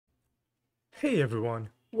Hey everyone,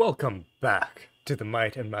 welcome back to the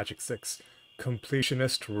Might and Magic 6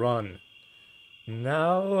 Completionist Run.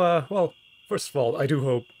 Now, well, first of all, I do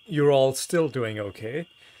hope you're all still doing okay.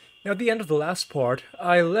 Now, at the end of the last part,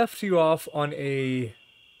 I left you off on a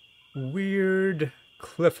weird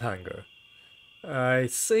cliffhanger. I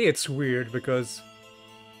say it's weird because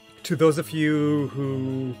to those of you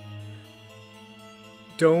who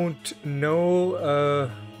don't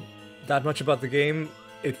know that much about the game,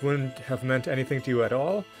 it wouldn't have meant anything to you at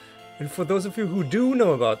all. And for those of you who do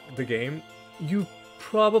know about the game, you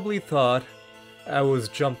probably thought I was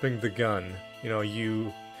jumping the gun. You know,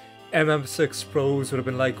 you MM6 pros would have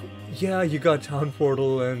been like, yeah, you got Town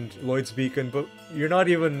Portal and Lloyd's Beacon, but you're not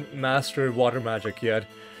even Master Water Magic yet.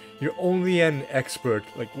 You're only an expert.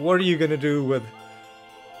 Like, what are you gonna do with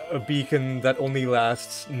a beacon that only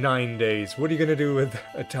lasts 9 days? What are you gonna do with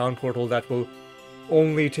a Town Portal that will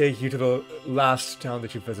only take you to the last town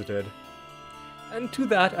that you visited? And to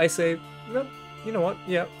that I say, well, you know what,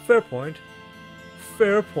 yeah, fair point.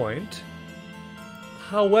 Fair point.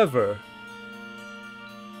 However,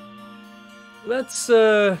 let's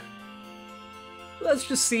just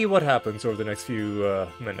see what happens over the next few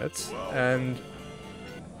minutes, and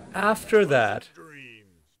after that,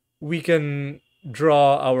 we can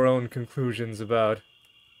draw our own conclusions about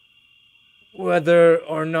whether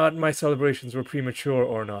or not my celebrations were premature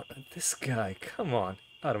or not. This guy, come on,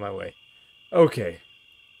 out of my way. Okay,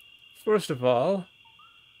 first of all,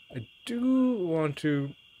 I do want to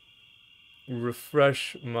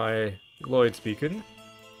refresh my Lloyd's Beacon.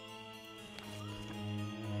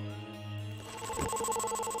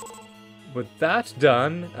 With that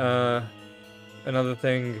done, another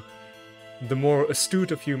thing the more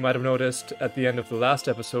astute of you might have noticed at the end of the last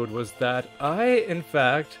episode was that I, in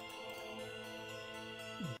fact,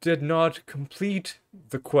 did not complete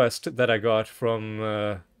the quest that I got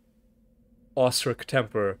from Osric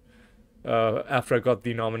Temper after I got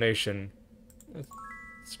the nomination.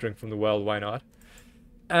 Let's drink from the well, why not?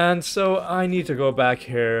 And so I need to go back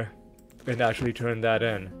here and actually turn that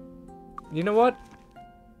in. You know what?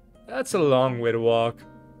 That's a long way to walk.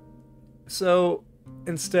 So,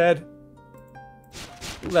 instead,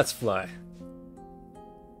 let's fly.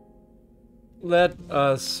 Let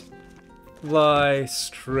us fly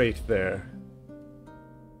straight there.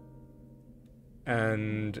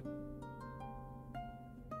 And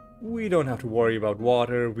we don't have to worry about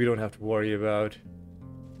water, we don't have to worry about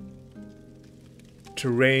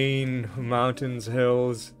terrain, mountains,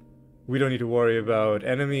 hills. We don't need to worry about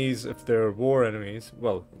enemies if they're war enemies.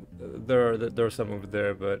 Well, there are some over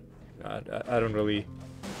there, but I don't really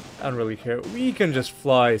care. We can just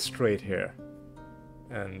fly straight here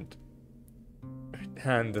and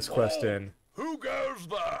hand this quest in. Who goes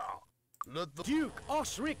there? Let the Duke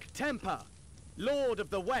Osric Temper, Lord of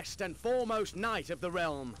the West and foremost knight of the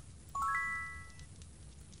realm.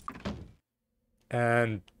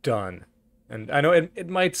 And done. And I know it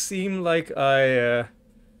might seem like I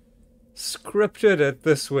scripted it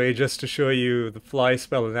this way just to show you the fly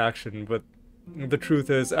spell in action, but the truth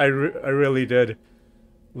is I really did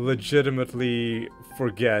legitimately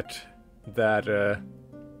forget that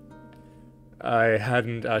I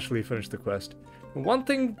hadn't actually finished the quest. One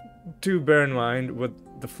thing to bear in mind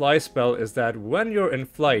with the fly spell is that when you're in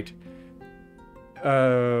flight,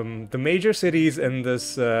 the major cities in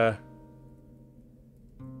this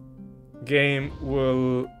game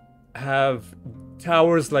will have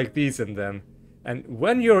towers like these in them, and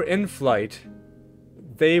when you're in flight,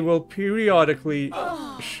 they will periodically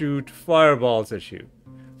shoot fireballs at you.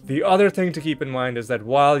 The other thing to keep in mind is that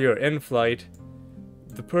while you're in flight,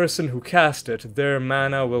 the person who cast it, their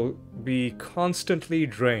mana will be constantly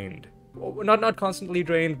drained. Well, not constantly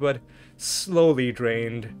drained, but slowly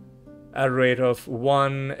drained at a rate of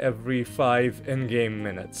 1 every 5 in-game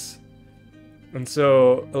minutes. And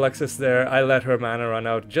so, Alexis there, I let her mana run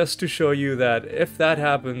out just to show you that if that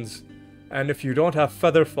happens, and if you don't have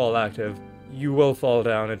Featherfall active, you will fall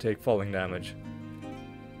down and take falling damage.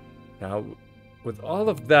 Now, with all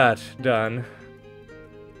of that done,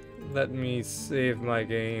 let me save my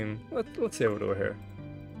game. Let's save it over here.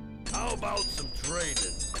 How about some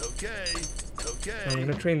training? Okay. I'm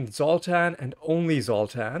gonna train Zoltan and only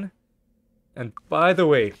Zoltan. And by the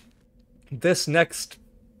way, this next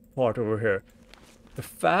part over here, the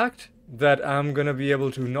fact that I'm gonna be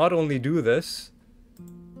able to not only do this,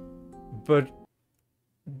 but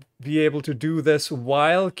be able to do this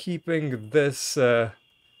while keeping this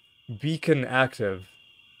beacon active,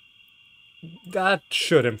 that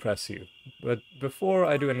should impress you. But before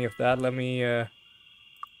I do any of that, let me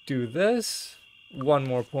do this. One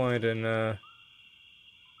more point in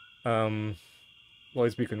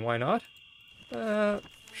Lloyd's Beacon, why not?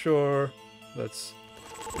 Sure. Let's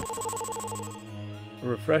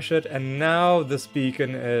refresh it. And now this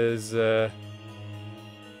beacon is, as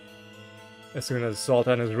soon as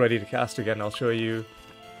Zoltan is ready to cast again, I'll show you.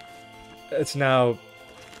 It's now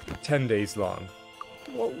 10 days long.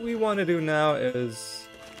 What we want to do now is...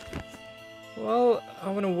 Well,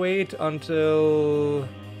 I want to wait until...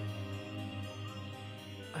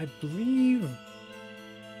 I believe...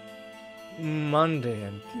 Monday,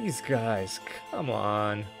 and these guys, come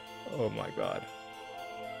on. Oh my god.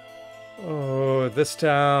 Oh, this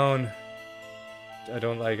town. I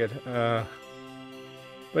don't like it.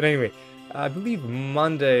 But anyway, I believe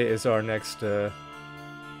Monday is our next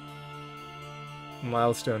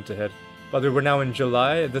milestone to hit. But we're now in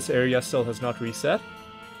July. This area still has not reset.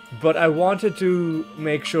 But I wanted to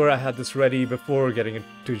make sure I had this ready before getting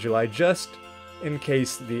into July, just in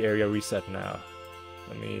case the area reset now.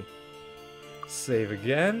 Let me save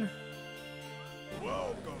again.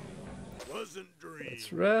 Welcome. Pleasant dreams.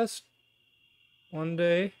 Let's rest. 1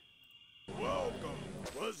 day. Welcome.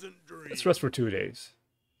 Pleasant dreams. Let's rest for 2 days.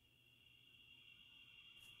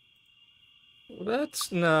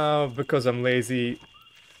 Let's now, because I'm lazy,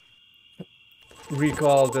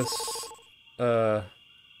 recall this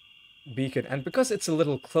beacon. And because it's a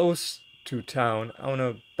little close to town, I want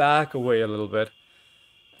to back away a little bit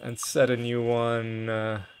and set a new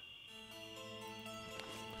one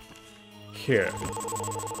here.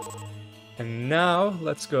 And now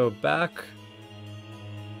let's go back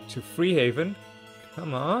to Freehaven.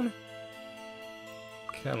 Come on.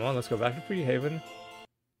 Come on, let's go back to Freehaven.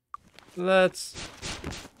 Let's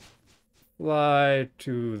fly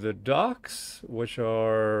to the docks, which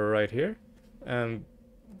are right here. And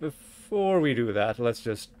before we do that, let's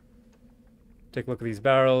just take a look at these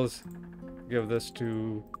barrels. Give this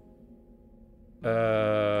to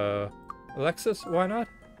Alexis, why not?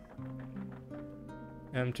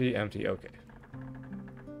 Empty, empty, okay.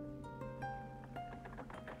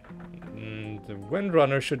 The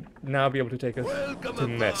Windrunner should now be able to take us to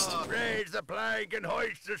Mist. Raise the plank and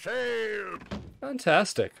hoist the sail.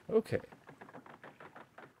 Fantastic, okay.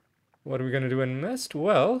 What are we gonna do in Mist?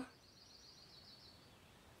 Well,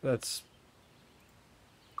 let's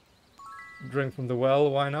drink from the well,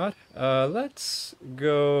 why not? Let's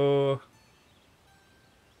go...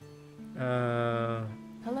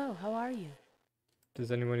 Hello, how are you? Does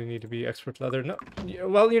anyone need to be expert leather? No.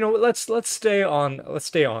 Well, you know, let's stay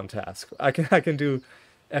on task. I can do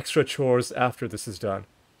extra chores after this is done.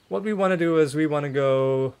 What we want to do is we want to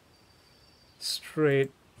go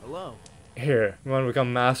straight Hello. here. We want to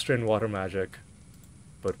become master in water magic.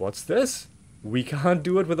 But what's this? We can't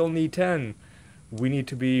do it with only 10. We need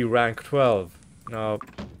to be rank 12. Now,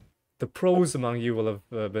 the pros among you will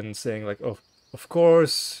have been saying like, "Oh, of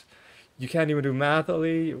course, you can't even do math,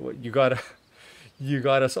 Ali. You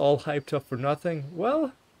got us all hyped up for nothing."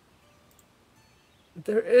 Well,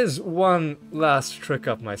 there is one last trick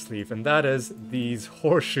up my sleeve, and that is these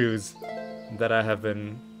horseshoes that I have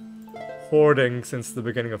been hoarding since the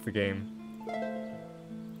beginning of the game.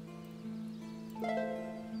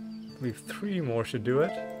 I believe 3 more should do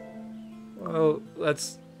it. Well,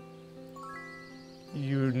 let's...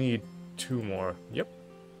 You need 2 more. Yep.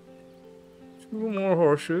 2 more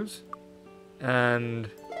horseshoes. And...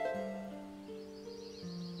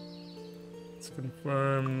 let's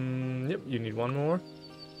confirm... Yep, you need 1 more.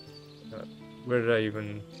 Where did I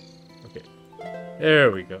even... Okay. There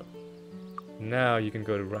we go. Now you can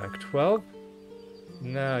go to rank 12.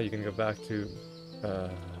 Now you can go back to...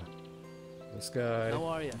 this guy. How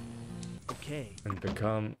are you? Okay. And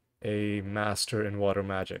become a master in water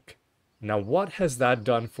magic. Now what has that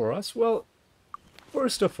done for us? Well,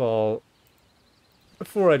 first of all,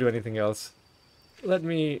 before I do anything else, let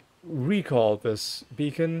me recall this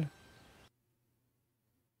beacon.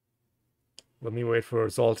 Let me wait for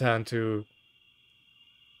Zoltan to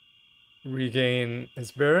regain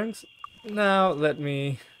his bearings. Now let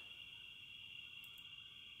me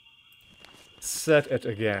set it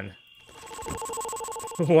again.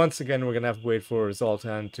 Once again, we're gonna have to wait for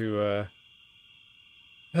Zoltan to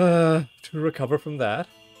recover from that,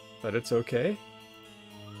 but it's okay.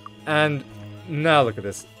 And now look at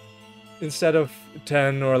this. Instead of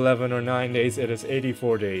 10 or 11 or 9 days, it is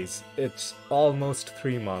 84 days. It's almost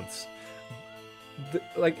 3 months.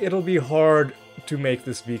 Like, it'll be hard to make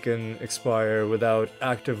this beacon expire without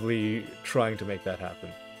actively trying to make that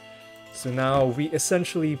happen. So now we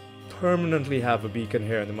essentially permanently have a beacon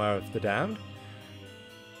here in the Mire of the Damned,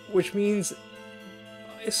 which means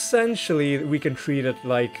essentially we can treat it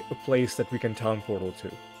like a place that we can town portal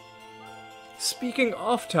to. Speaking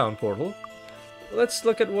of town portal, let's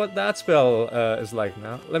look at what that spell is like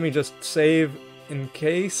now. Let me just save in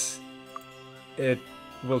case it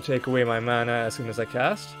will take away my mana as soon as I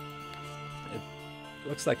cast. It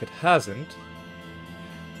looks like it hasn't.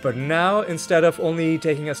 But now, instead of only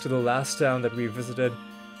taking us to the last town that we visited,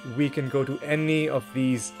 we can go to any of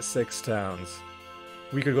these 6 towns.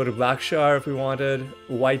 We could go to Blackshire if we wanted,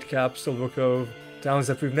 Whitecap, Silver Cove, towns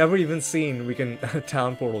that we've never even seen, we can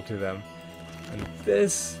town portal to them. And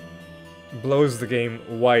this blows the game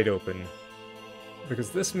wide open. Because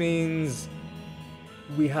this means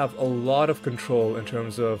we have a lot of control in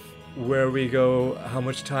terms of where we go, how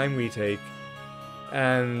much time we take,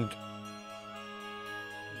 and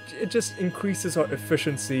it just increases our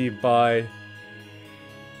efficiency by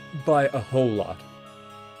a whole lot.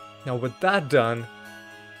 Now with that done,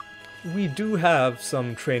 we do have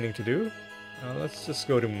some training to do. Let's just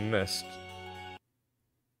go to Mist.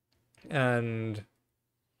 And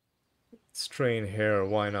let's train here,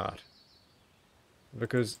 why not?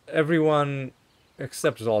 Because everyone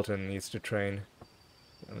except Zoltan needs to train.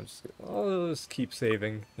 I'll just keep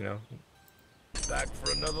saving, you know. Back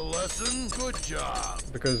for another lesson? Good job.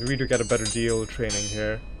 Because we do get a better deal training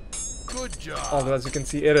here. Good job. Although as you can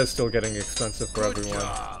see, it is still getting expensive for Good everyone.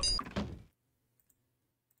 job.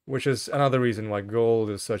 Which is another reason why gold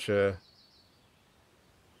is such a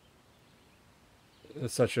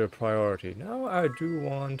priority. Now I do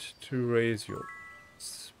want to raise your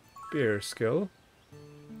spear skill.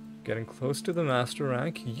 Getting close to the master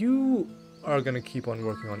rank. You are gonna keep on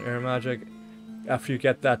working on air magic. After you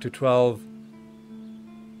get that to 12,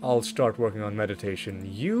 I'll start working on meditation.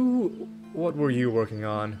 You, what were you working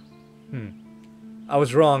on? I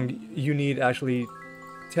was wrong. You need actually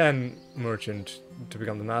 10 merchant to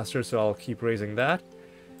become the master, so I'll keep raising that.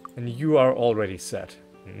 And you are already set.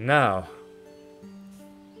 Now,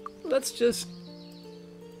 let's just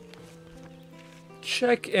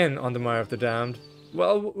check in on the Mire of the Damned.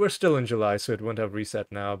 Well, we're still in July, so it won't have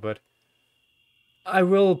reset now, but I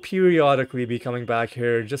will periodically be coming back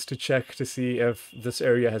here just to check to see if this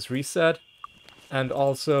area has reset, and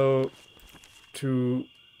also to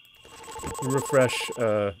refresh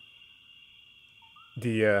the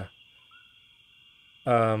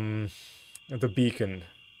beacon,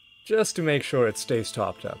 just to make sure it stays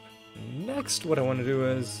topped up. Next, what I want to do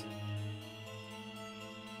is,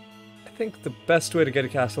 I think the best way to get a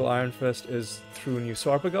Castle Iron Fist is through New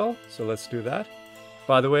Sorpagal, so let's do that.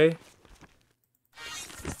 By the way,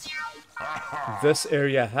 this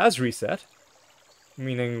area has reset,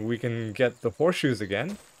 meaning we can get the horseshoes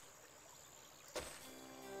again.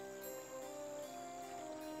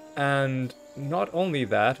 And not only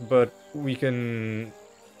that, but we can...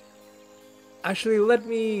 Actually, let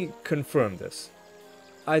me confirm this.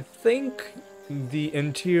 I think the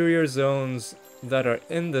interior zones that are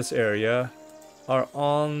in this area are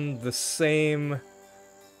on the same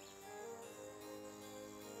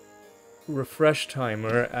refresh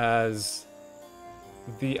timer as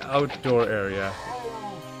the outdoor area,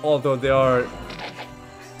 although they are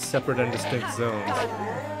separate and distinct zones.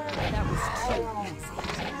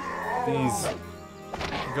 These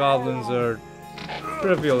goblins are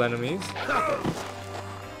trivial enemies,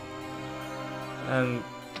 and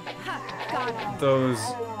those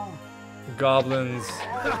goblins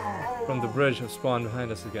from the bridge have spawned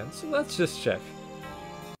behind us again, so let's just check.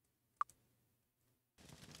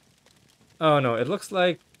 Oh no, it looks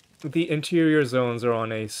like the interior zones are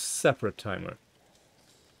on a separate timer.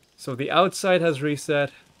 So the outside has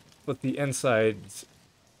reset, but the insides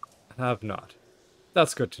have not.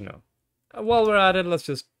 That's good to know. While we're at it, let's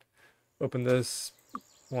just open this.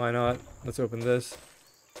 Why not? Let's open this.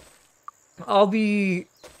 I'll be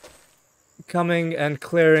coming and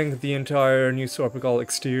clearing the entire New Sorpagal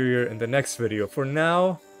exterior in the next video. For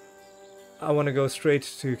now, I want to go straight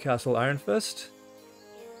to Castle Iron Fist,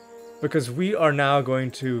 because we are now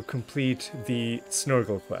going to complete the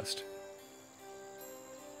Snergle quest.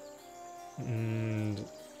 And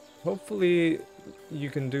hopefully you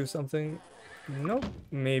can do something. Nope.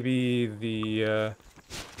 Maybe the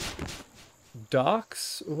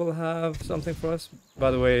docks will have something for us. By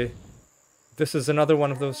the way, this is another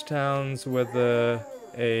one of those towns with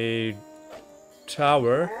a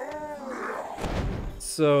tower.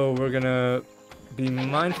 So we're gonna be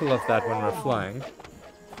mindful of that when we're flying.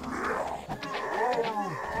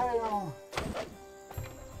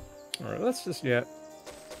 Alright, let's just, yeah.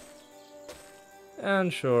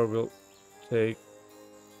 And sure, we'll take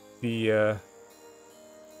the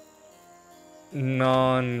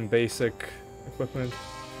non-basic equipment.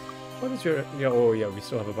 What is your... Yeah, oh yeah, we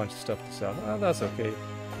still have a bunch of stuff to sell. Oh, that's okay.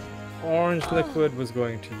 Orange liquid was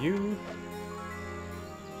going to you.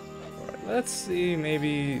 Alright, let's see,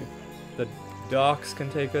 maybe the docks can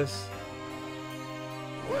take us.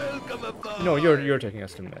 Welcome aboard. No, you're taking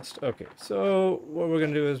us to Mist. Okay, so what we're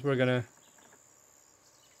gonna do is we're gonna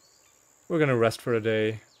rest for a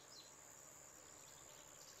day.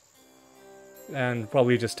 And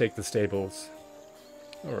probably just take the stables.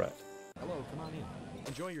 Alright. Hello, come on in.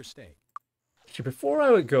 Enjoy your stay. Actually, before I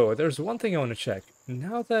would go, there's one thing I want to check.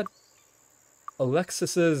 Now that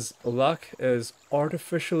Alexis's luck is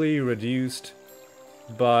artificially reduced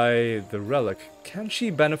by the relic, can she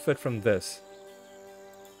benefit from this?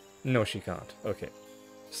 No, she can't. Okay.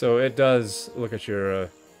 So it does look at your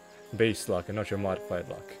base luck and not your modified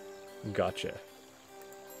luck. Gotcha.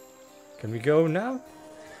 Can we go now?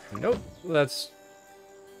 Nope. Let's...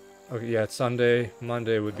 Okay, yeah, it's Sunday.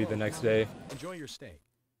 Monday would be the next day. Enjoy your stay.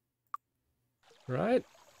 Right.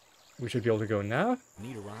 We should be able to go now.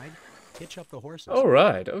 Need a ride? Hitch up the horses.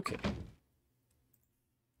 Alright, okay.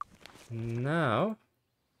 Now...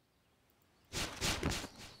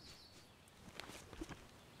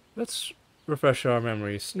 let's refresh our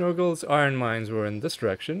memory. Snergle's iron mines were in this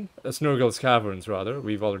direction. Snergle's caverns, rather.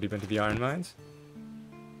 We've already been to the iron mines.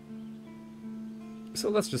 So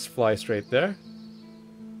let's just fly straight there.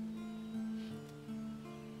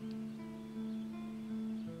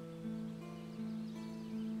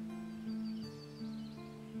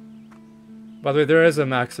 By the way, there is a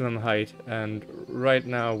maximum height, and right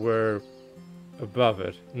now we're above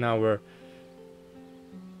it. Now we're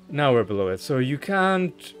below it. So you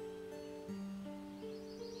can't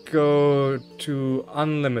go to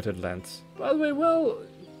unlimited lengths. By the way, well,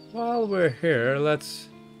 while we're here, let's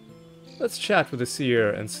chat with the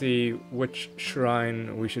seer and see which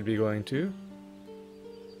shrine we should be going to.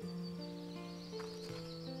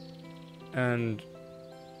 And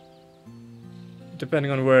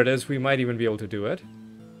depending on where it is, we might even be able to do it.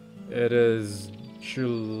 It is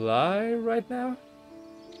July right now?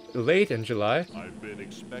 Late in July. I've been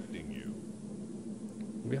expecting you.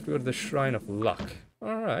 We have to go to the Shrine of Luck.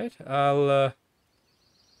 Alright, I'll,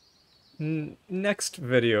 next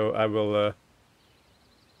video I will,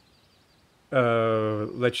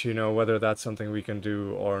 let you know whether that's something we can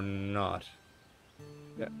do or not.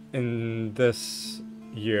 Yeah, in this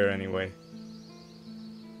year, anyway.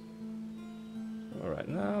 Alright,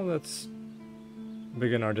 now let's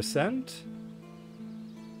begin our descent.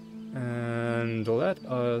 And let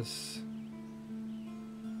us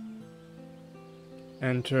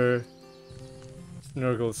enter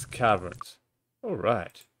Snergle's Caverns.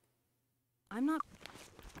 Alright. I'm not...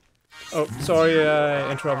 Oh, sorry I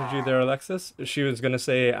interrupted you there, Alexis. She was gonna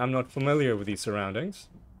say, I'm not familiar with these surroundings.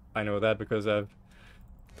 I know that because I've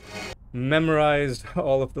memorized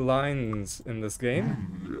all of the lines in this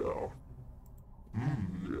game.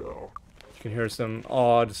 You can hear some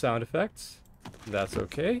odd sound effects. That's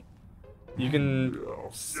okay. You can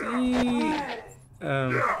see...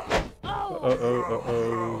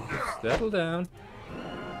 Settle down.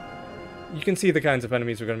 You can see the kinds of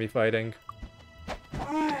enemies we're going to be fighting.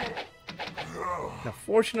 Now,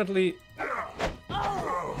 fortunately...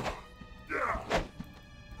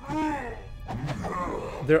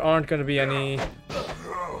 there aren't going to be any...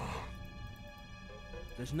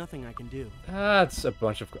 There's nothing I can do. That's a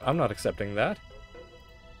bunch of... I'm not accepting that.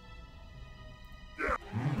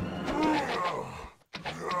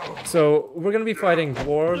 So, we're going to be fighting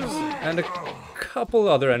dwarves and a couple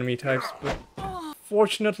other enemy types, but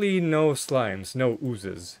fortunately no slimes, no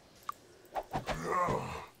oozes.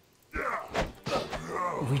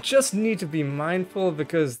 We just need to be mindful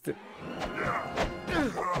because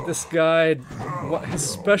this guy, his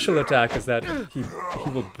special attack is that he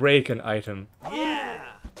will break an item.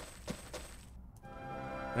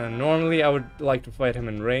 And normally I would like to fight him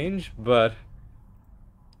in range, but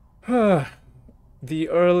the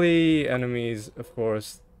early enemies, of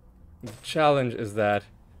course, the challenge is that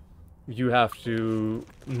you have to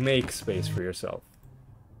make space for yourself.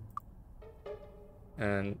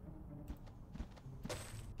 And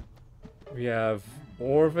we have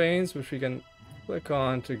ore veins, which we can click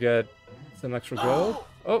on to get some extra gold.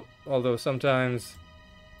 Oh, although sometimes...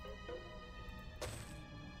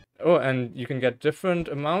 Oh, and you can get different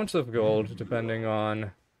amounts of gold depending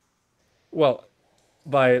on... Well,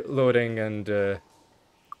 by loading and...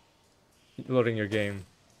 loading your game.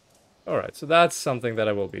 Alright, so that's something that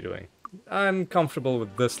I will be doing. I'm comfortable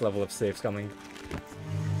with this level of saves coming.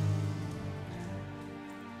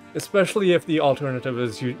 Especially if the alternative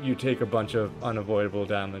is you take a bunch of unavoidable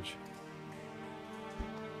damage.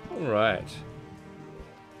 Alright.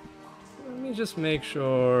 Let me just make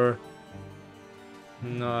sure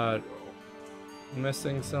I'm not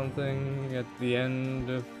missing something at the end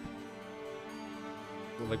of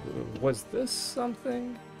Like, was this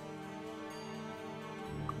something?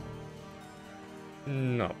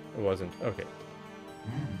 No, it wasn't. Okay.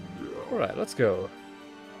 Alright, let's go.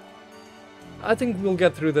 I think we'll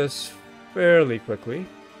get through this fairly quickly.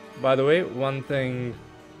 By the way, one thing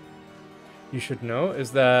you should know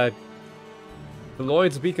is that the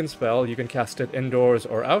Lloyd's Beacon spell, you can cast it indoors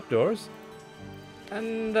or outdoors.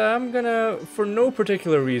 And I'm gonna, for no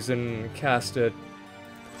particular reason, cast it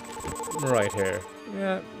right here.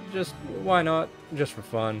 Yeah, just, why not? Just for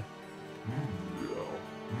fun.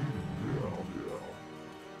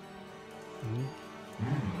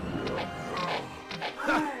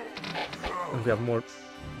 And we have more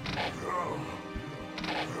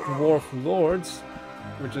Dwarf Lords,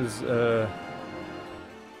 which is a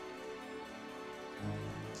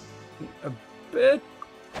bit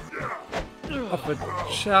of a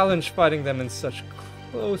challenge fighting them in such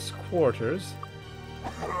close quarters.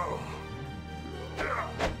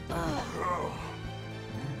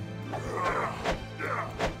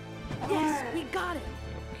 Yes, we got it.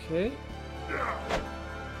 Okay.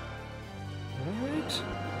 Alright.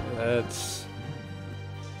 Let's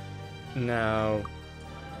now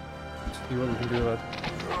see what we can do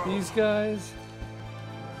about these guys.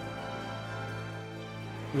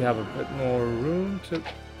 We have a bit more room to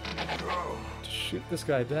shoot this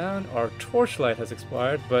guy down. Our torchlight has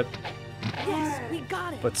expired, but Yes, we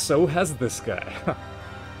got it. but so has this guy.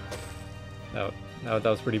 No, that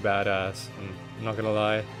was pretty badass. I'm not gonna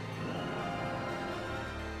lie.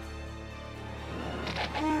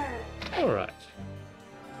 Alright.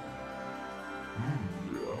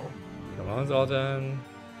 Come on, Zoltan.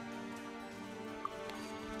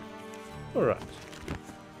 Alright.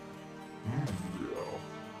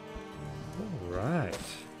 Alright.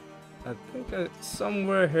 I think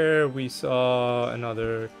somewhere here we saw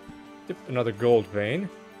another gold vein.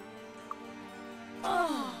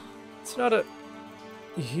 It's not a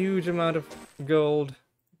huge amount of gold,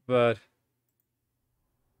 but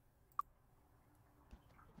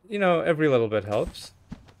you know, every little bit helps.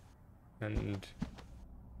 And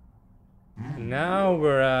now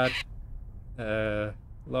we're at a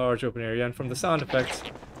large open area, and from the sound effects,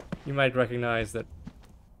 you might recognize that,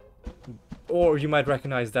 or you might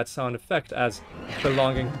recognize that sound effect as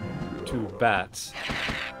belonging to bats.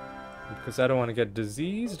 Because I don't want to get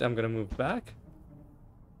diseased, I'm gonna move back.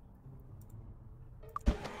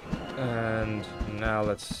 And now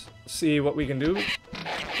let's see what we can do.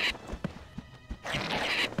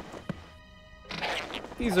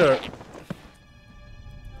 These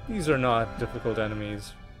are not difficult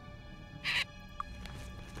enemies.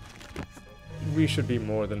 We should be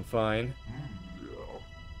more than fine.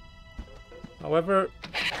 However,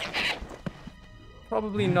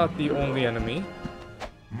 probably not the only enemy.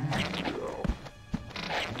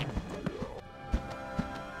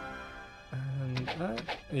 And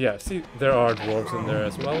yeah, see, there are dwarves in there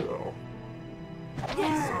as well.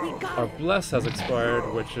 Yes, we got Our it. bless has expired,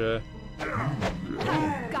 which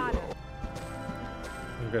Got it.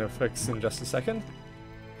 I'm gonna fix in just a second.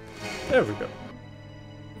 There we go.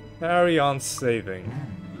 Carry on saving.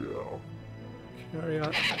 Carry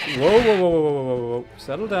on. Whoa, whoa, whoa, whoa, whoa, whoa, whoa.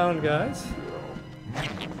 Settle down, guys.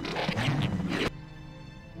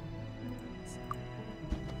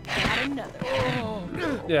 Got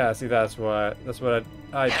another. Yeah, see, that's what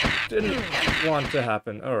I didn't want to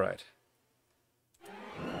happen. All right.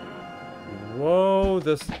 Whoa,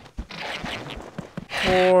 this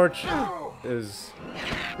torch is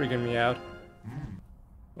freaking me out.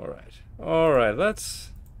 All right,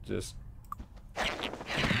 let's just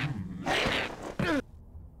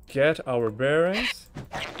get our bearings.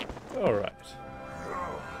 All right.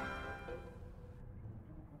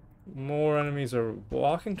 More enemies are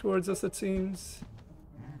walking towards us, it seems.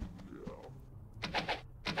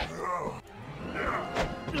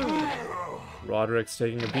 Roderick's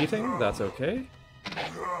taking a beating, that's okay.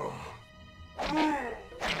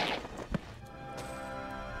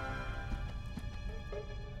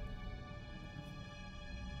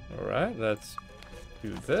 Alright, let's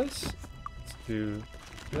do this. Let's do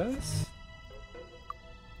this.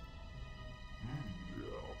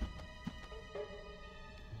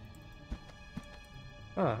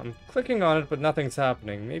 Ah, I'm clicking on it, but nothing's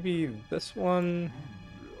happening. Maybe this one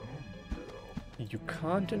you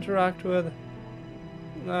can't interact with?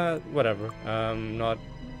 Whatever. I'm not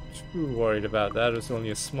too worried about that. It's only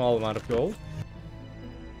a small amount of gold.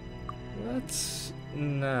 Let's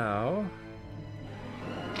now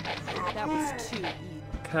That was too easy.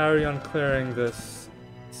 carry on clearing this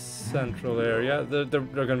central area. There are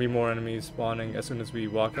going to be more enemies spawning as soon as we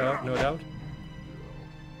walk out, no doubt.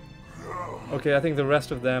 Okay, I think the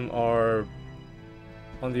rest of them are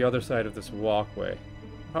on the other side of this walkway.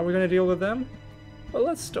 How are we gonna deal with them? Well,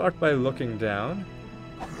 let's start by looking down.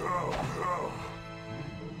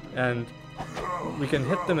 And we can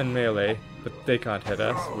hit them in melee, but they can't hit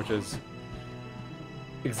us, which is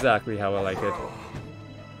exactly how I like it.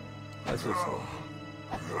 Let's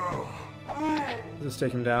just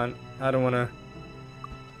take him down. I don't want to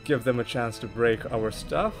give them a chance to break our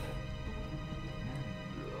stuff.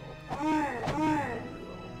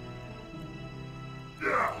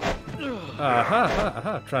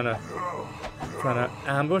 Aha, trying to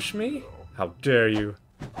ambush me? How dare you?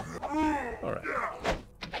 Alright.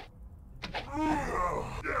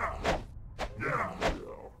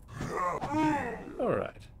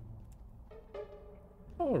 Alright.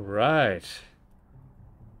 Alright.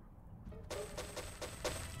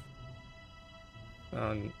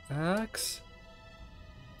 An axe.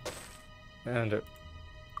 And a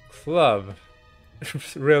club.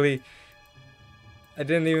 Really? I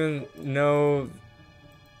didn't even know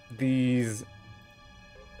these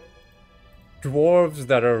dwarves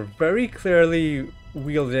that are very clearly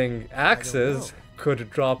wielding axes could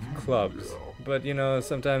drop clubs. But you know,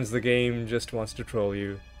 sometimes the game just wants to troll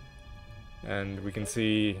you. And we can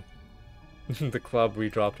see the club we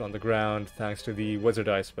dropped on the ground thanks to the wizard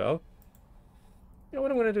eye spell. You know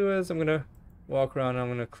what I'm gonna do is I'm gonna walk around and I'm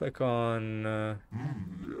gonna click on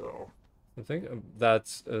something.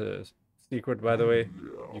 That's a secret, by the way.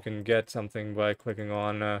 You can get something by clicking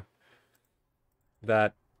on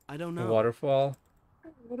that I don't know. waterfall.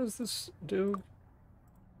 What does this do?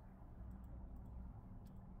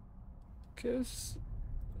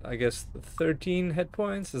 I guess 13 hit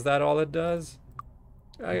points. Is that all it does?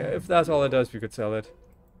 If that's all it does, we could sell it.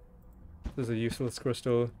 This is a useless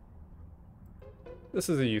crystal. This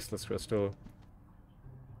is a useless crystal.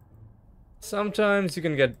 Sometimes you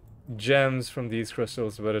can get gems from these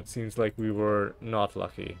crystals, but it seems like we were not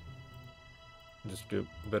lucky. Just do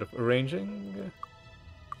a bit of arranging.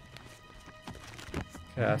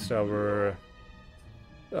 Cast our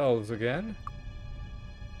spells again.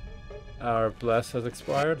 Our bless has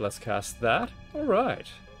expired. Let's cast that. Alright.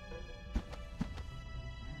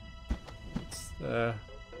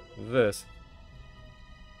 This.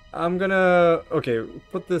 I'm gonna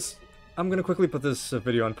quickly put this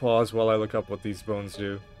video on pause while I look up what these bones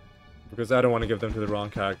do. Because I don't want to give them to the wrong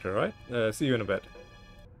character, right? See you in a bit.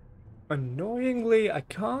 Annoyingly, I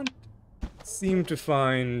can't seem to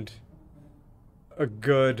find a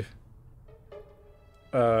good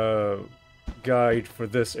guide for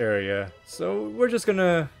this area. So we're just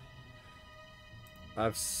gonna...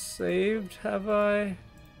 I've saved, have I?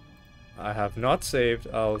 I have not saved.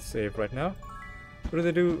 I'll save right now. What do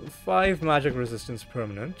they do? 5 magic resistance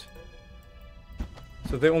permanent.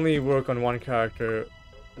 So they only work on one character.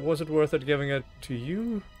 Was it worth it giving it to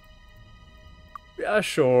you? Yeah,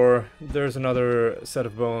 sure. There's another set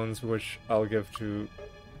of bones which I'll give to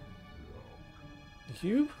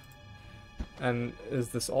you. And is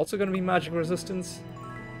this also going to be magic resistance?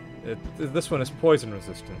 This one is poison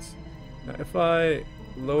resistance. Now, if I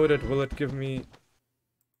load it, will it give me...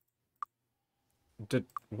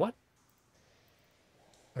 What?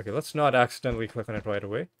 Okay, let's not accidentally click on it right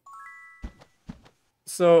away.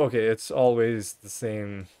 So, okay, it's always the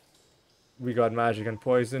same. We got magic and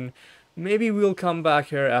poison. Maybe we'll come back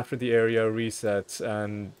here after the area resets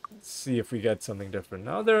and see if we get something different.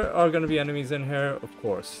 Now, there are going to be enemies in here, of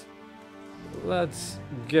course. Let's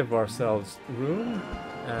give ourselves room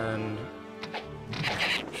and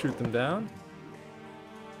shoot them down.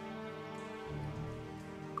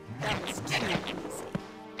 That was too easy.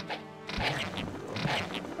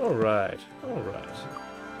 Alright, alright.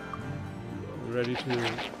 Ready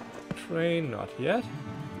to train? Not yet.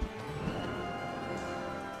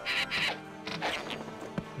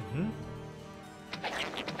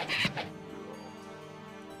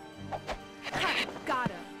 Got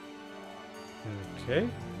him. Okay.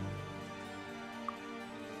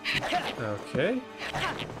 Okay.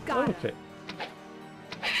 Got him.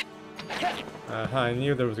 Okay. I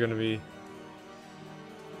knew there was gonna be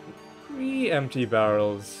 3 empty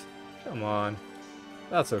barrels. Come on.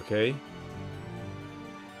 That's okay.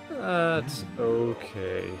 That's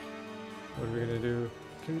okay. What are we gonna do?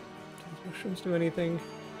 Can these mushrooms do anything?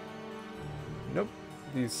 Nope.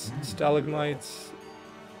 These stalagmites.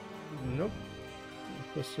 Nope.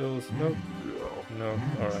 Crystals. Nope. No.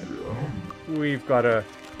 Alright. We've gotta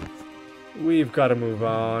move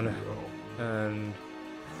on. And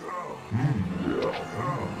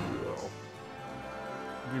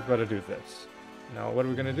we've got to do this. Now, what are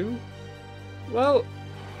we gonna do? Well,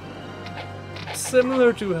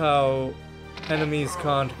 similar to how enemies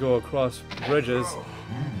can't go across bridges,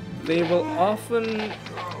 They will often,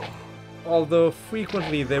 although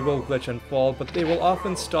frequently they will glitch and fall, but they will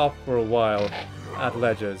often stop for a while at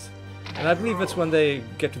ledges. And I believe it's when they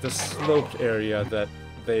get to the sloped area that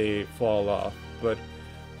they fall off. But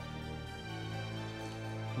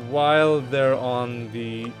while they're on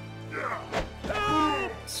the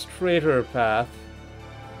straighter path,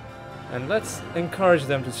 and let's encourage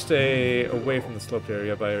them to stay away from the sloped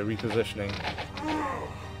area by repositioning.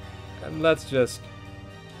 And let's just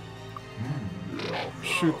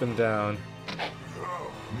shoot them down.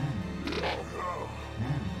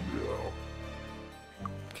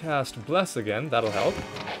 Cast Bless again, that'll help.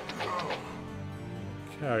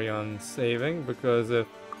 Carry on saving, because if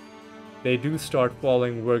they do start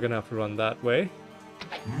falling, we're gonna have to run that way.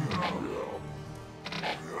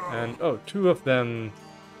 And, oh, two of them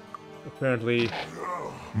apparently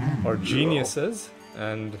are geniuses,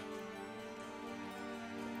 and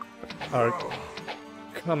are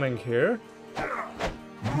coming here.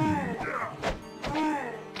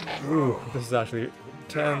 Ooh, this is actually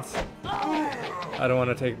tense. I don't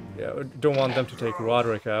want to take, don't want them to take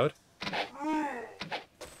Roderick out.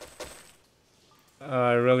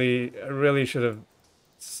 I really should have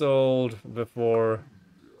sold before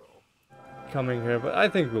coming here, but I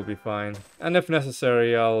think we'll be fine. And if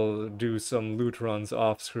necessary, I'll do some loot runs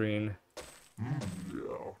off screen.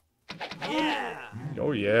 Yeah!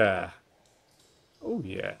 Oh yeah. Oh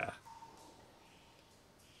yeah.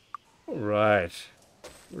 Alright.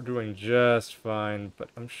 We're doing just fine, but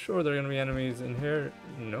I'm sure there are gonna be enemies in here.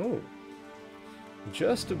 No.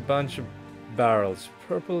 Just a bunch of barrels.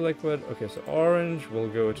 Purple liquid. Okay, so orange will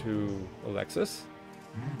go to Alexis.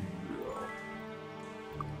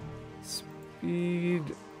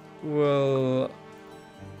 Speed will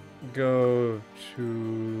go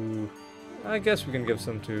to... I guess we can give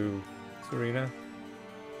some to Serena.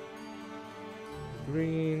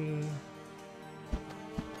 Green...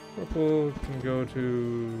 Purple can go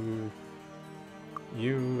to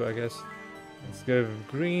you, I guess. Let's give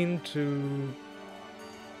green to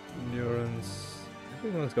endurance.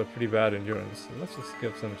 Everyone's got pretty bad endurance, so let's just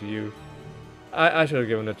give some to you. I should have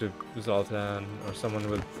given it to Zoltan or someone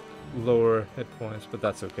with lower hit points, but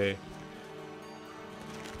that's okay.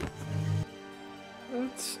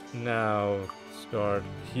 Let's now start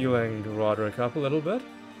healing Roderick up a little bit.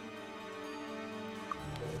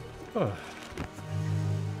 Oh.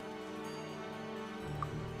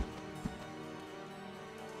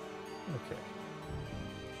 Okay.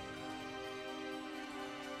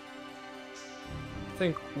 I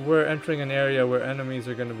think we're entering an area where enemies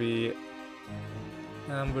are going to be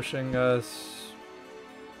ambushing us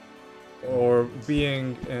or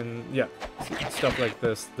being in, yeah, stuff like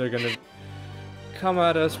this. They're going to come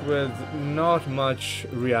at us with not much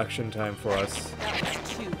reaction time for us.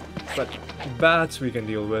 But bats we can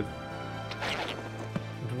deal with.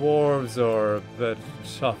 Dwarves are a bit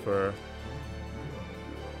tougher.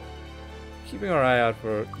 Keeping our eye out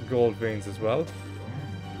for gold veins as well.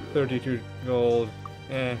 32 gold,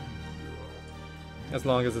 eh. As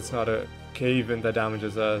long as it's not a cave-in that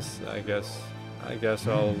damages us, I guess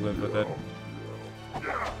I'll live with it.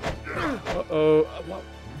 Uh-oh.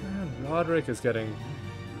 Man, Roderick is getting...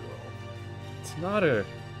 It's not a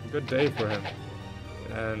good day for him.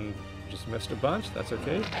 And just missed a bunch, that's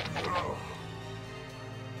okay.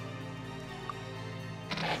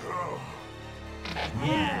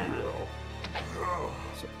 Yeah!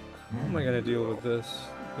 So, how am I gonna deal with this?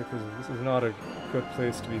 Because this is not a good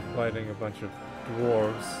place to be fighting a bunch of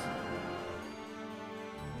dwarves.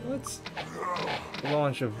 Let's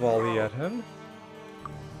launch a volley at him.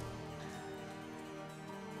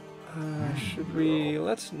 Should we...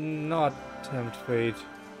 Let's not tempt fate.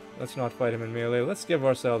 Let's not fight him in melee. Let's give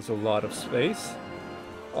ourselves a lot of space.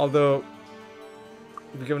 Although,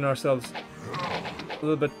 we've given ourselves a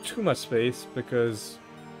little bit too much space because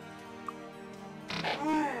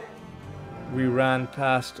we ran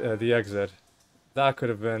past the exit. That could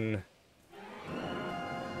have been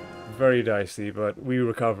very dicey, but we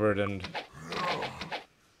recovered and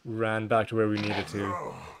ran back to where we needed to.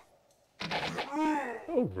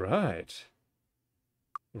 Oh, right.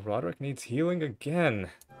 Roderick needs healing again.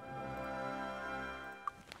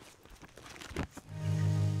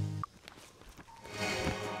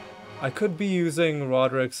 I could be using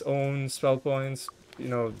Roderick's own spell points, you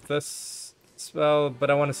know, this spell, but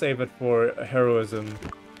I want to save it for heroism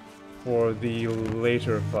for the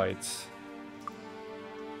later fights.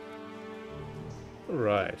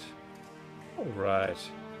 Alright. Alright.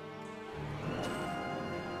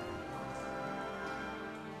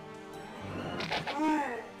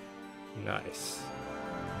 Nice.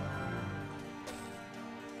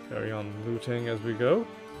 Carry on looting as we go.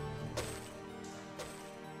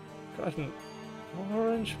 got an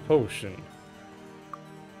orange potion.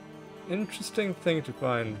 Interesting thing to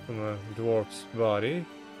find from a dwarf's body.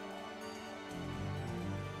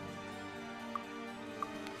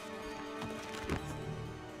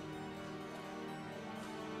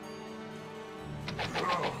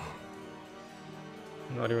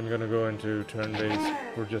 I'm not even gonna go into turn-based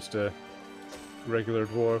for just a regular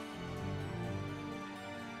dwarf.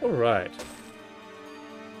 Alright.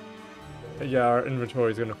 Yeah, our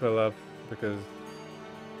inventory is gonna fill up because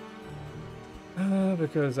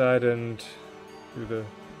I didn't do the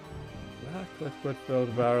black liquid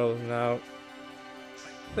filled barrel. Now, I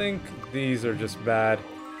think these are just bad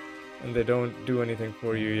and they don't do anything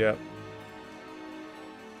for you yet.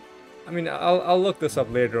 I mean, I'll look this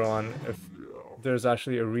up later on if there's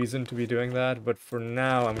actually a reason to be doing that, but for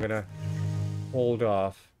now I'm gonna hold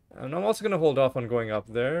off. And I'm also gonna hold off on going up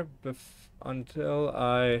there until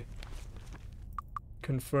I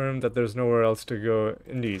confirm that there's nowhere else to go.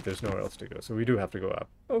 Indeed, there's nowhere else to go, so we do have to go up.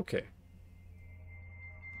 Okay.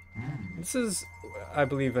 This is, I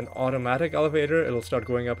believe, an automatic elevator. It'll start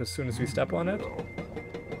going up as soon as we step on it.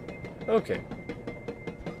 Okay.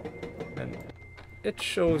 And it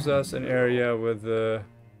shows us an area with a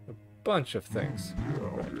bunch of things.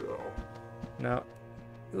 Right. Now,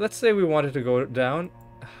 let's say we wanted to go down.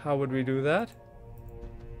 How would we do that?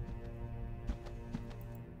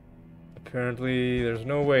 Apparently, there's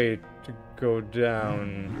no way to go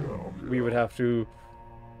down. We would have to,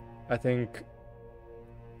 I think,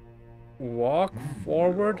 walk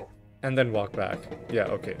forward and then walk back. Yeah,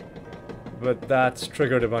 okay. But that's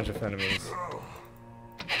triggered a bunch of enemies.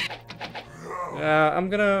 I'm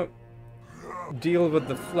gonna deal with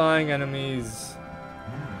the flying enemies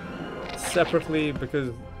separately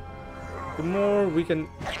because the more we can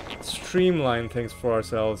streamline things for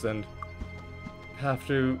ourselves and have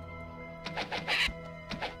to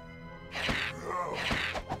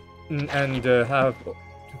have to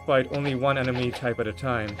fight only one enemy type at a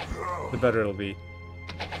time, the better it'll be.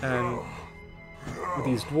 And with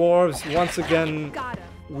these dwarves, once again,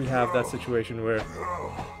 we have that situation where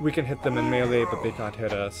we can hit them in melee, but they can't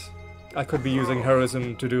hit us. I could be using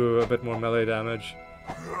heroism to do a bit more melee damage,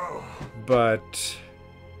 but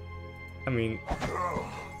I mean,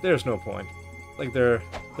 there's no point. Like they're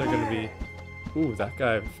gonna be. Ooh, that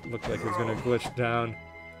guy looked like he was gonna glitch down.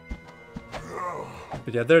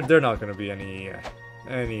 But yeah, they're not gonna be any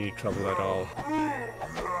trouble at all.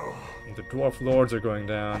 And the dwarf lords are going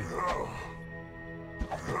down.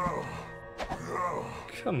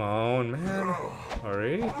 Come on, man.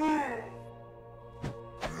 Hurry.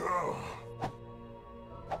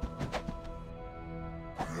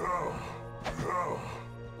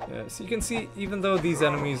 Yeah, so you can see, even though these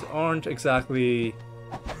enemies aren't exactly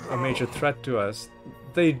a major threat to us,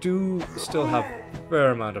 they do still have a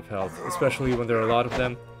fair amount of health, especially when there are a lot of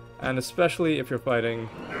them, and especially if you're fighting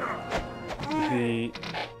the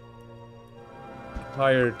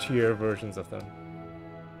higher tier versions of them.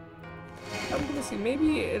 I'm gonna see,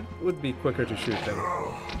 maybe it would be quicker to shoot them.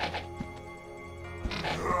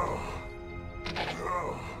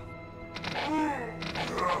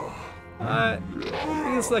 It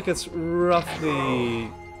feels like it's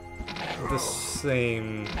roughly the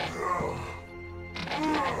same.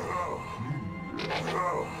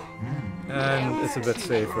 And it's a bit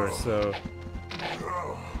safer, so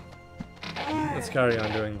let's carry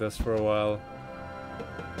on doing this for a while.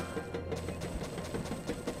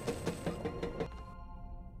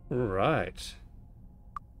 Right.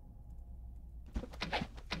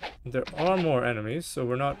 There are more enemies, so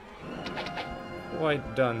we're not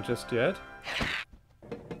quite done just yet.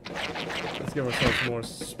 Let's give ourselves more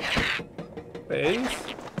space.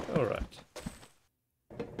 Alright.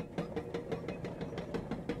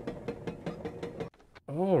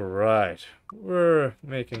 Alright. We're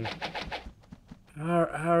making... Our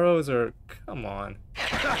arrows are... Come on.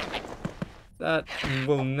 That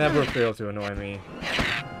will never fail to annoy me.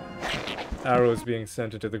 Arrows being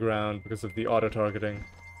sent into the ground because of the auto-targeting.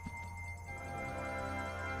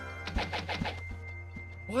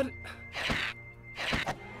 What?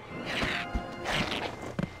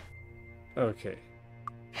 Okay.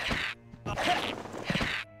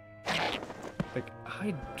 Like,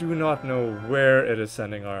 I do not know where it is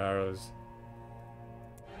sending our arrows.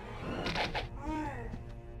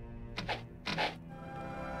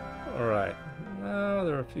 Alright. Now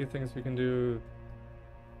there are a few things we can do.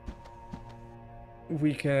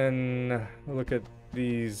 We can look at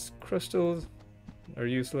these crystals. They're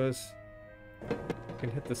useless. We can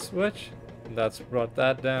hit the switch. That's brought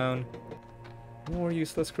that down. More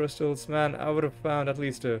useless crystals. Man, I would have found at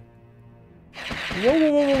least a Whoa,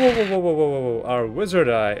 whoa, whoa, whoa, whoa, whoa, whoa, whoa, whoa, whoa. Our wizard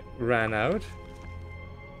eye ran out.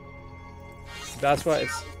 That's why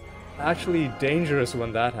it's actually dangerous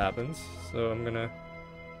when that happens. So I'm gonna...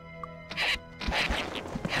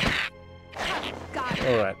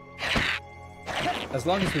 Alright. As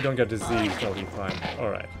long as we don't get diseased, I'll be fine.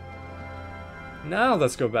 Alright. Now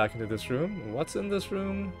let's go back into this room. What's in this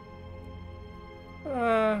room?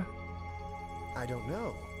 I don't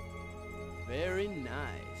know. Very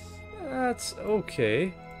nice. That's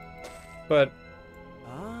okay. But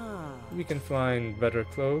Ah. we can find better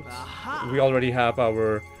clothes. Aha. We already have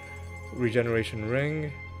our regeneration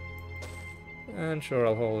ring. And sure,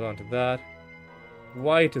 I'll hold on to that.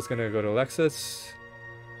 White is gonna go to Alexis.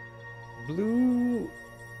 Blue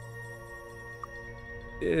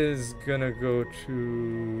is gonna go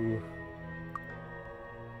to...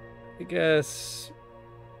 I guess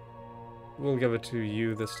we'll give it to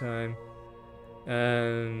you this time.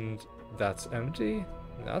 And that's empty.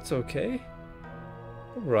 That's okay.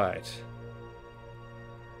 Right.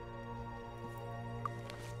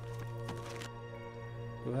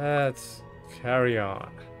 Let's carry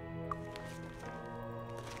on.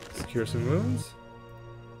 Secure some wounds.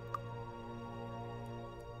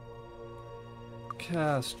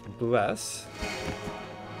 Cast Bless.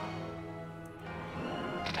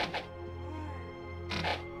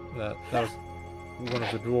 That was one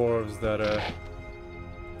of the dwarves that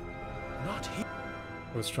Not here.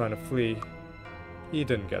 was trying to flee. He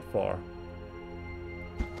didn't get far.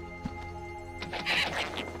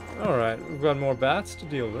 Alright, we've got more bats to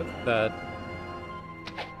deal with. That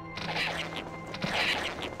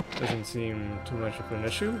doesn't seem too much of an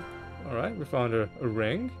issue. Alright, we found a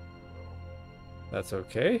ring. That's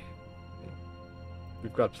okay.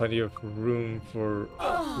 We've got plenty of room for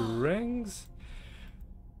rings.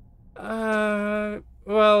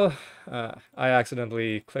 Well, I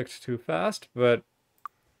accidentally clicked too fast, but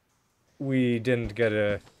we didn't get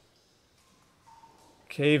a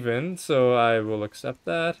cave in, so I will accept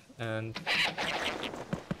that, and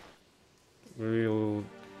we'll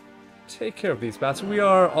take care of these bats. We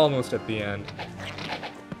are almost at the end,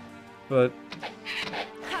 but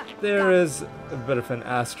there is a bit of an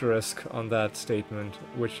asterisk on that statement,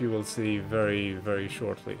 which you will see very, very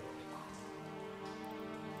shortly.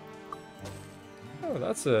 Oh,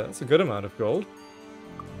 that's a good amount of gold.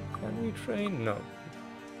 Can we train? No.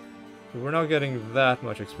 We're not getting that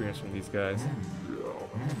much experience from these guys.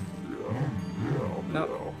 Now,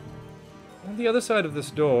 on the other side of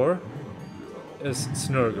this door is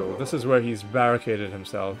Snergle. This is where he's barricaded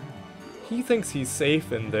himself. He thinks he's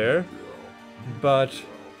safe in there, but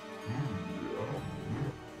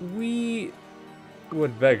we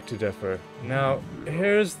would beg to differ. Now,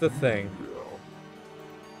 here's the thing.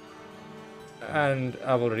 And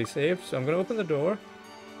I've already saved, so I'm going to open the door.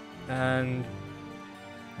 And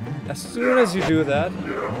as soon as you do that,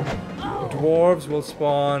 dwarves will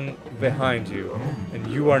spawn behind you, and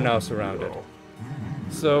you are now surrounded.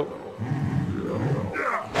 So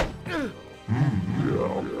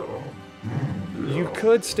you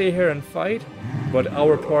could stay here and fight, but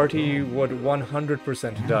our party would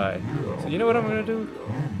 100% die. So you know what I'm going to do?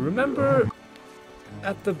 Remember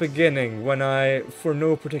at the beginning when I, for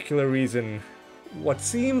no particular reason, what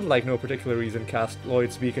seemed like no particular reason, cast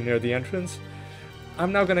Lloyd's beacon near the entrance?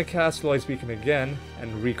 I'm now going to cast Lloyd's beacon again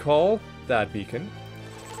and recall that beacon.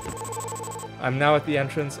 I'm now at the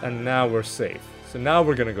entrance, and now we're safe. So now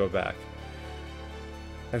we're going to go back.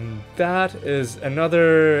 And that is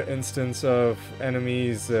another instance of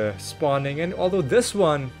enemies spawning. And although this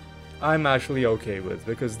one I'm actually okay with,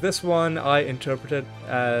 because this one I interpreted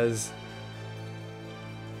as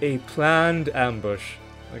a planned ambush.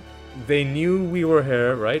 Like, they knew we were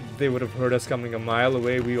here, right? They would have heard us coming a mile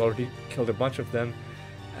away. We already killed a bunch of them.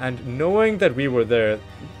 And knowing that we were there,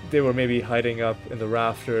 they were maybe hiding up in the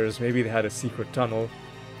rafters. Maybe they had a secret tunnel.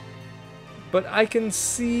 But I can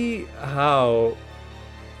see how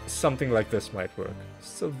something like this might work.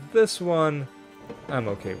 So this one, I'm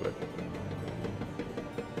okay with.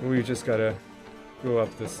 We just gotta go up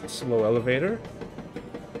this slow elevator.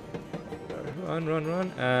 Run, run,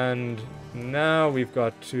 run. And now we've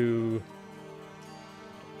got to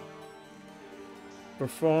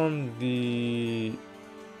perform the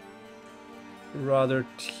rather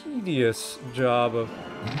tedious job of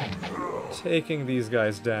taking these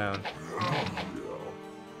guys down.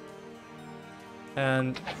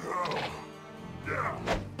 And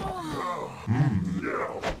oh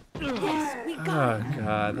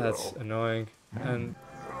god, that's annoying. And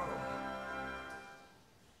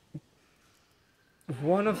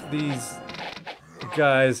one of these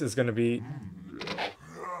guys is gonna be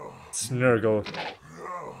Snergle.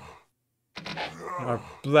 Our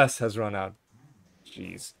bless has run out.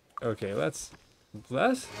 Jeez. Okay, let's...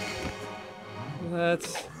 Bless?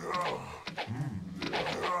 Let's...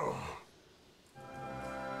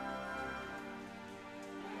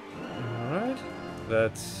 Alright.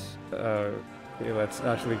 Let's... okay, let's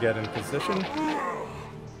actually get in position.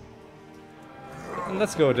 And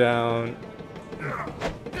let's go down.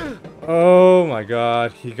 Oh my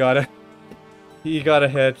god, he got a... He got a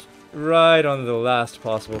hit right on the last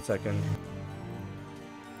possible second.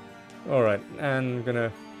 Alright, and I'm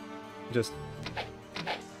gonna... Just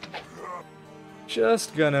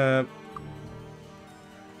gonna...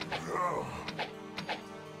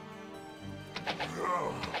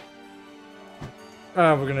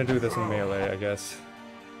 we're gonna do this in melee, I guess.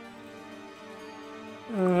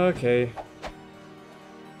 Okay.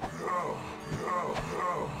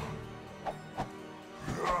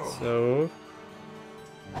 So...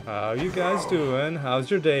 how you guys doing? How's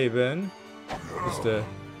your day been? Just,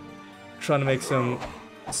 trying to make some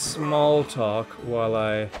small talk while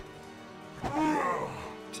I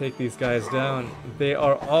take these guys down. They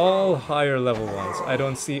are all higher level ones. I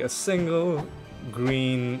don't see a single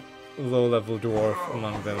green low-level dwarf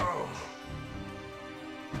among them.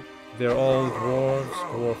 They're all dwarves,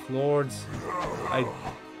 dwarf lords. I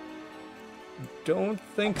don't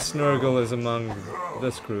think Snergle is among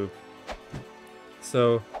this group.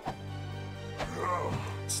 So,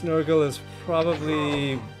 Snergle is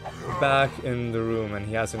probably back in the room and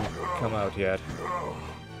he hasn't come out yet.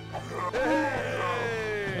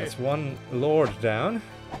 That's one lord down.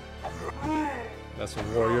 That's a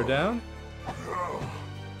warrior down.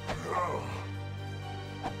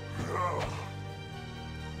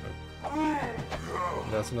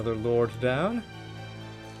 That's another lord down.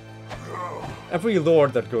 Every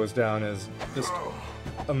lord that goes down is just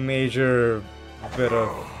a major bit of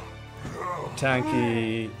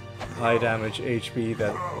tanky, high damage HP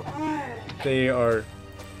that they are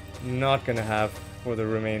not gonna have for the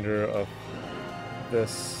remainder of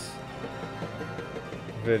this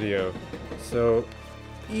video. So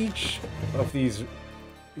each of these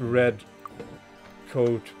red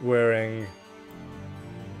coat wearing,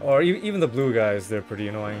 or even the blue guys, they're pretty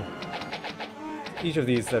annoying. Each of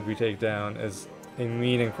these that we take down is a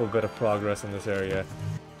meaningful bit of progress in this area.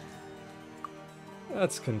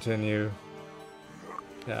 Let's continue.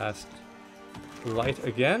 Cast light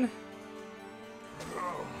again.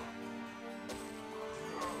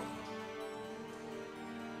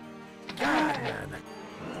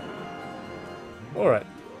 Alright,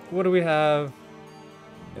 what do we have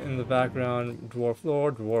in the background? Dwarf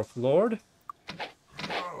Lord, Dwarf Lord.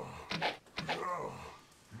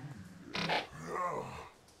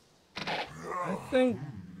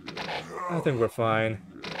 I think we're fine.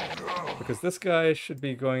 Because this guy should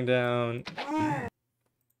be going down.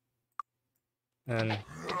 And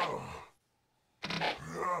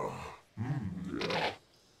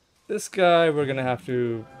this guy we're gonna have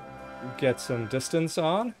to get some distance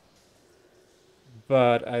on.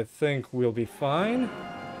 But I think we'll be fine.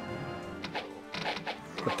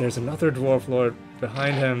 But there's another Dwarf Lord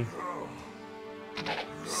behind him.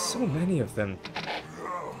 So many of them.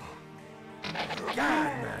 God,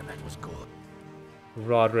 man, that was good.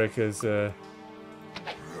 Roderick is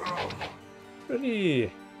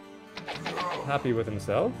pretty happy with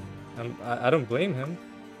himself. I don't blame him.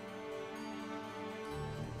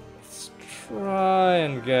 Let's try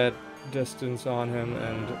and get distance on him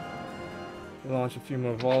and launch a few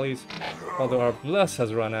more volleys. Although our bless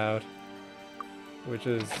has run out, which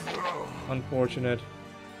is unfortunate.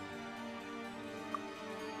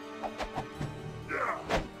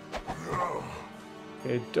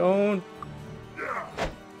 Okay, don't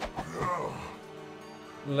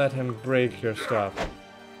let him break your stuff.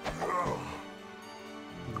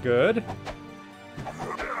 Good.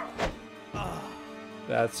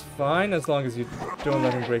 That's fine, as long as you don't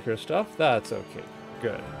let him break your stuff. That's okay.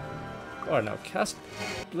 Good. Alright, now cast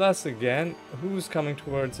Bless again. Who's coming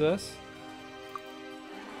towards us?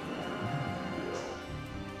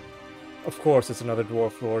 Of course, it's another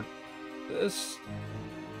Dwarf Lord. This...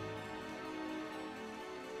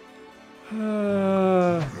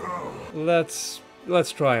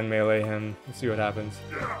 let's try and melee him and see what happens.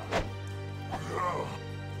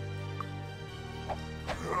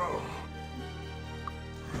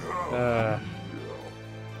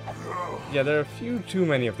 Yeah, there are a few too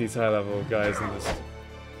many of these high-level guys in this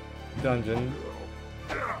dungeon.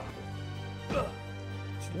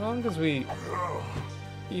 As long as we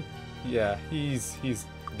keep... yeah, he's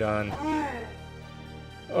done.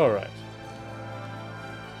 Alright.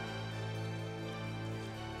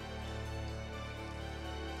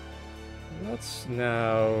 Let's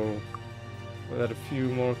now Let a few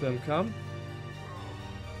more of them come.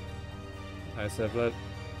 I said let's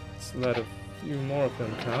let a few more of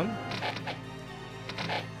them come.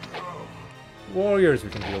 Warriors we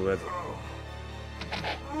can deal with.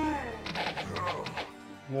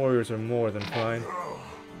 Warriors are more than fine.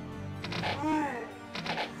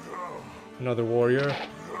 Another warrior.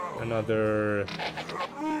 Another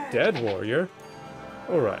dead warrior.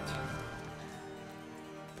 Alright.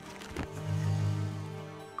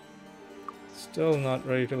 Still not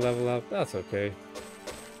ready to level up. That's okay.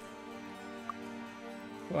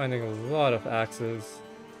 Finding a lot of axes.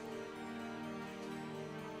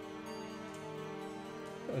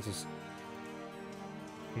 Let's just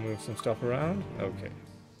move some stuff around. Okay.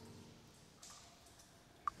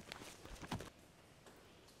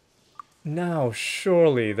 Now,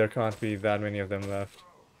 surely there can't be that many of them left.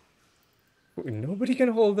 Nobody can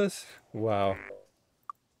hold this? Wow.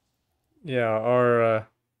 Yeah, our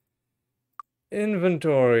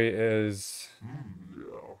inventory is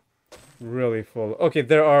really full. Okay,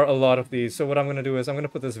 there are a lot of these, so what I'm gonna do is I'm gonna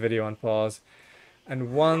put this video on pause,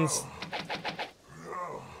 and once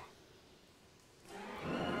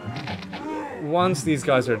these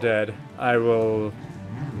guys are dead, I will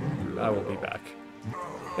be back.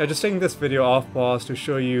 Yeah, just taking this video off pause to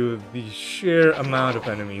show you the sheer amount of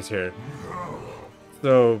enemies here.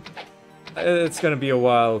 So, it's gonna be a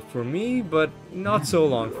while for me, but not so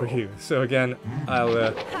long for you. So again,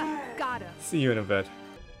 I'll see you in a bit.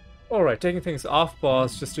 Alright, taking things off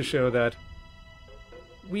pause just to show that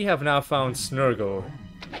we have now found Snergle.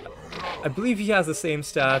 I believe he has the same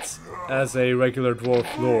stats as a regular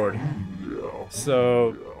dwarf lord.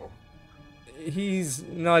 So, he's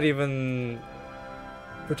not even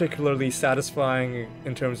particularly satisfying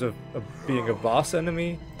in terms of being a boss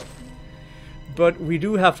enemy. But we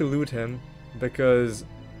do have to loot him because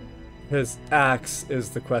his axe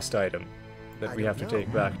is the quest item that we have to take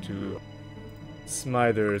back to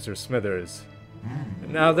Smithers or Smithers.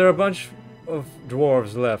 Now there are a bunch of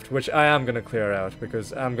dwarves left, which I am gonna clear out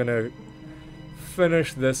because I'm gonna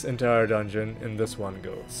finish this entire dungeon in this one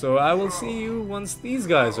go. So I will see you once these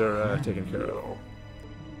guys are taken care of.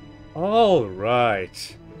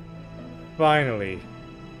 Alright. Finally.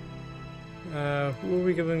 Who are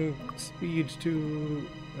we giving speed to?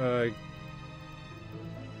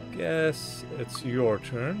 Guess it's your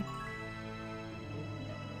turn.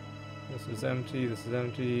 This is empty, this is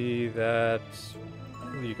empty, that...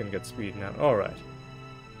 You can get speed now. Alright.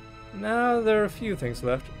 Now there are a few things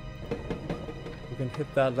left. We can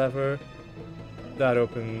hit that lever. That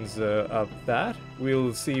opens up that.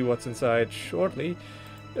 We'll see what's inside shortly.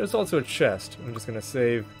 There's also a chest. I'm just gonna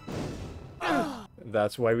save.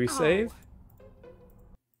 That's why we save.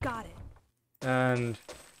 Got it. And...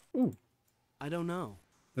 Ooh. I don't know.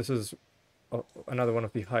 This is another one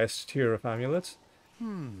of the highest tier of amulets.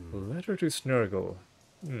 Letter to Snergle.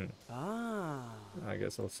 I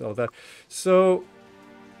guess I'll sell that. So,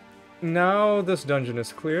 now this dungeon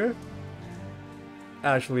is clear.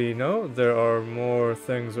 Actually, no, there are more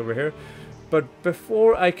things over here. But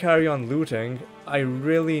before I carry on looting, I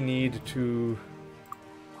really need to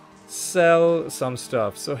sell some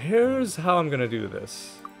stuff. So here's how I'm gonna do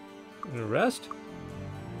this. I'm gonna rest.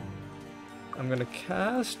 I'm gonna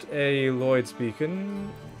cast a Lloyd's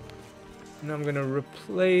beacon. And I'm gonna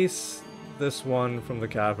replace this one from the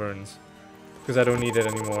Caverns, because I don't need it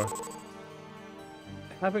anymore.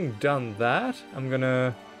 Having done that, I'm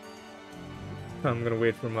gonna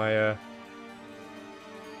wait for my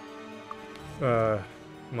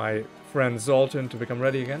my friend Zoltan to become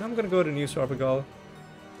ready again. I'm gonna go to New Sarpagal,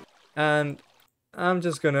 and I'm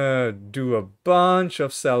just gonna do a bunch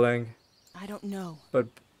of selling. I don't know. But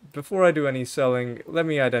before I do any selling, let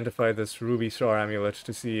me identify this Ruby Star Amulet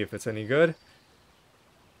to see if it's any good.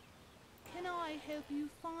 Can I help you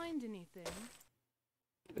find anything?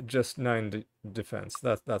 Just 9 defense.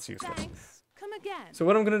 That's useless. Thanks. Come again. So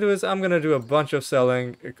what I'm gonna do is I'm gonna do a bunch of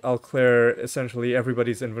selling. I'll clear essentially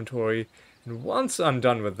everybody's inventory, and once I'm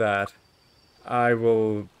done with that, I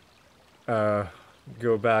will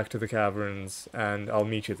go back to the caverns and I'll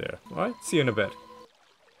meet you there. All right? See you in a bit.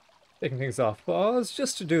 Taking things off pause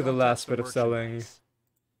just to do the last bit of selling.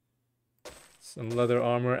 Some leather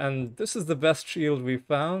armor, and this is the best shield we've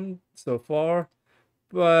found so far,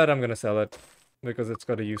 but I'm gonna sell it because it's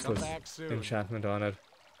got a useless enchantment on it.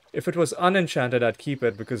 If it was unenchanted, I'd keep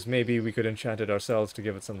it because maybe we could enchant it ourselves to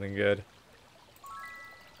give it something good.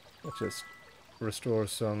 Let's just restore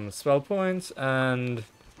some spell points, and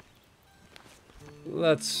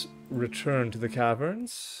let's return to the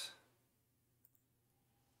caverns.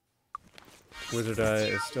 Wizard Eye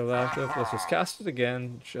is still active. Let's just cast it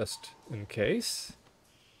again, just in case.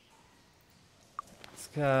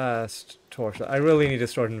 cast Torchlight. I really need to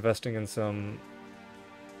start investing in some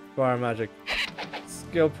fire magic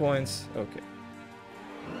skill points. Okay.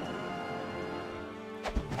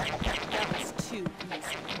 That was too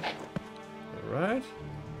easy. Alright.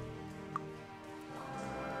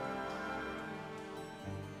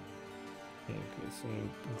 Okay, some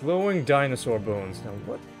glowing dinosaur bones. Now,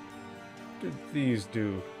 what did these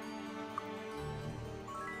do?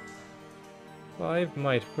 5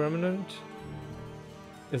 might permanent.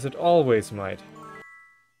 Is it always might?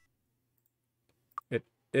 It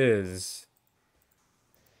is.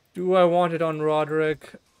 Do I want it on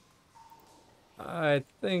Roderick? I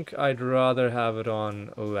think I'd rather have it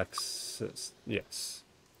on Alexis. Yes.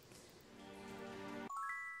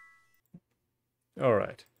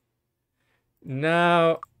 Alright.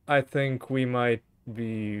 Now, I think we might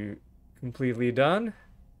be completely done.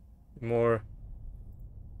 More...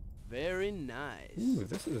 Very nice. Ooh,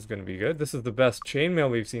 this is gonna be good. This is the best chainmail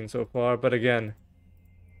we've seen so far, but again,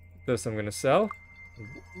 this I'm gonna sell.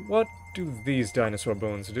 What do these dinosaur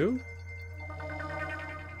bones do?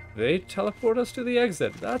 They teleport us to the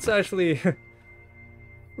exit. That's actually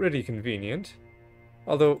pretty convenient.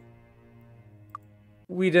 Although,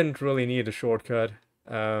 we didn't really need a shortcut,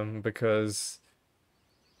 because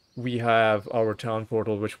we have our town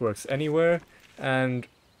portal which works anywhere, and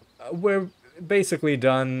we're basically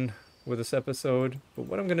done with this episode. But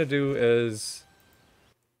what I'm gonna do is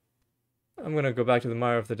I'm gonna go back to the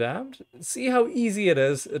Mire of the Damned, see how easy it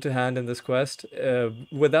is to hand in this quest.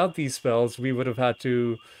 Without these spells, we would have had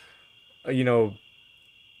to, you know,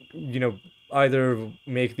 either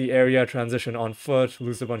make the area transition on foot,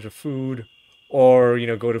 lose a bunch of food, or, you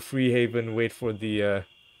know, go to Freehaven, wait for the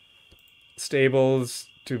stables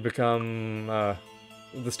to become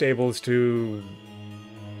the stables to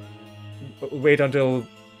wait until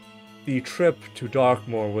the trip to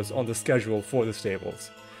Darkmoor was on the schedule for the stables.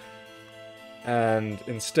 And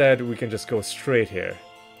instead, we can just go straight here.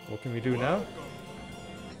 What can we do now?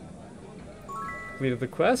 Completed the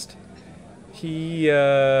quest. He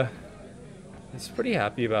is pretty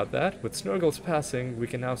happy about that. With Snergle's passing, we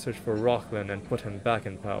can now search for Rocklin and put him back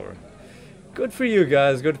in power. Good for you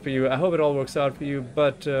guys, good for you. I hope it all works out for you,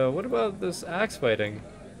 but what about this axe fighting?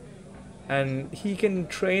 And he can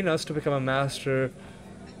train us to become a master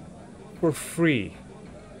for free.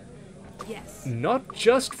 Yes. Not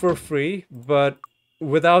just for free, but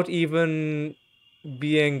without even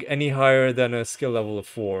being any higher than a skill level of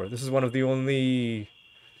 4. This is one of the only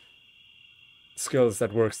skills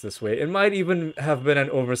that works this way. It might even have been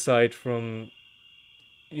an oversight from,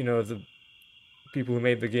 you know, the people who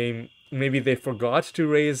made the game. Maybe they forgot to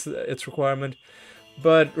raise its requirement,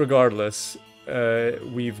 but regardless,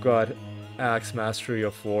 we've got Axe Mastery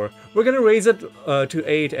of 4. We're gonna raise it to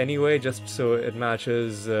 8 anyway, just so it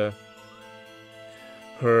matches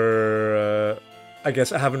her... I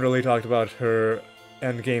guess I haven't really talked about her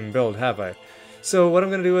endgame build, have I? So what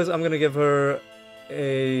I'm gonna do is I'm gonna give her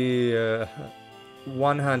a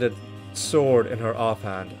one-handed sword in her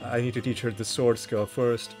offhand. I need to teach her the sword skill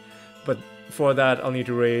first, but for that I'll need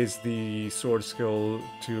to raise the sword skill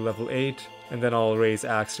to level 8, and then I'll raise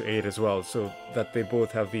axe to 8 as well, so that they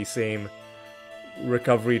both have the same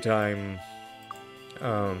recovery time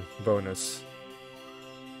bonus.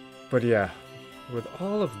 But yeah, with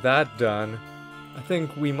all of that done, I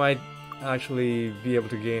think we might actually be able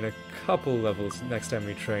to gain a couple levels next time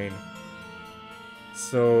we train.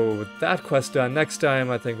 So with that quest done, next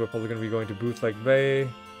time I think we're probably going to be going to Bootleg Bay.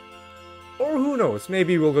 Or who knows,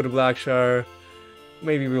 maybe we'll go to Blackshire,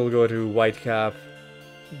 maybe we'll go to Whitecap.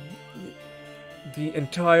 The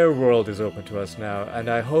entire world is open to us now, and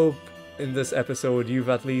I hope in this episode you've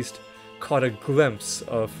at least caught a glimpse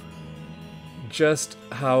of just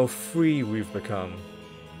how free we've become,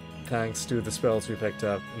 thanks to the spells we picked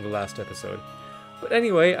up in the last episode. But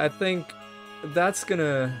anyway, I think that's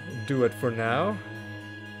gonna do it for now.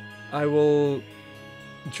 I will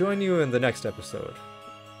join you in the next episode,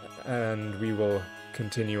 and we will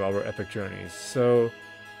continue our epic journeys. So,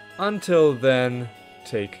 until then,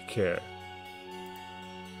 take care.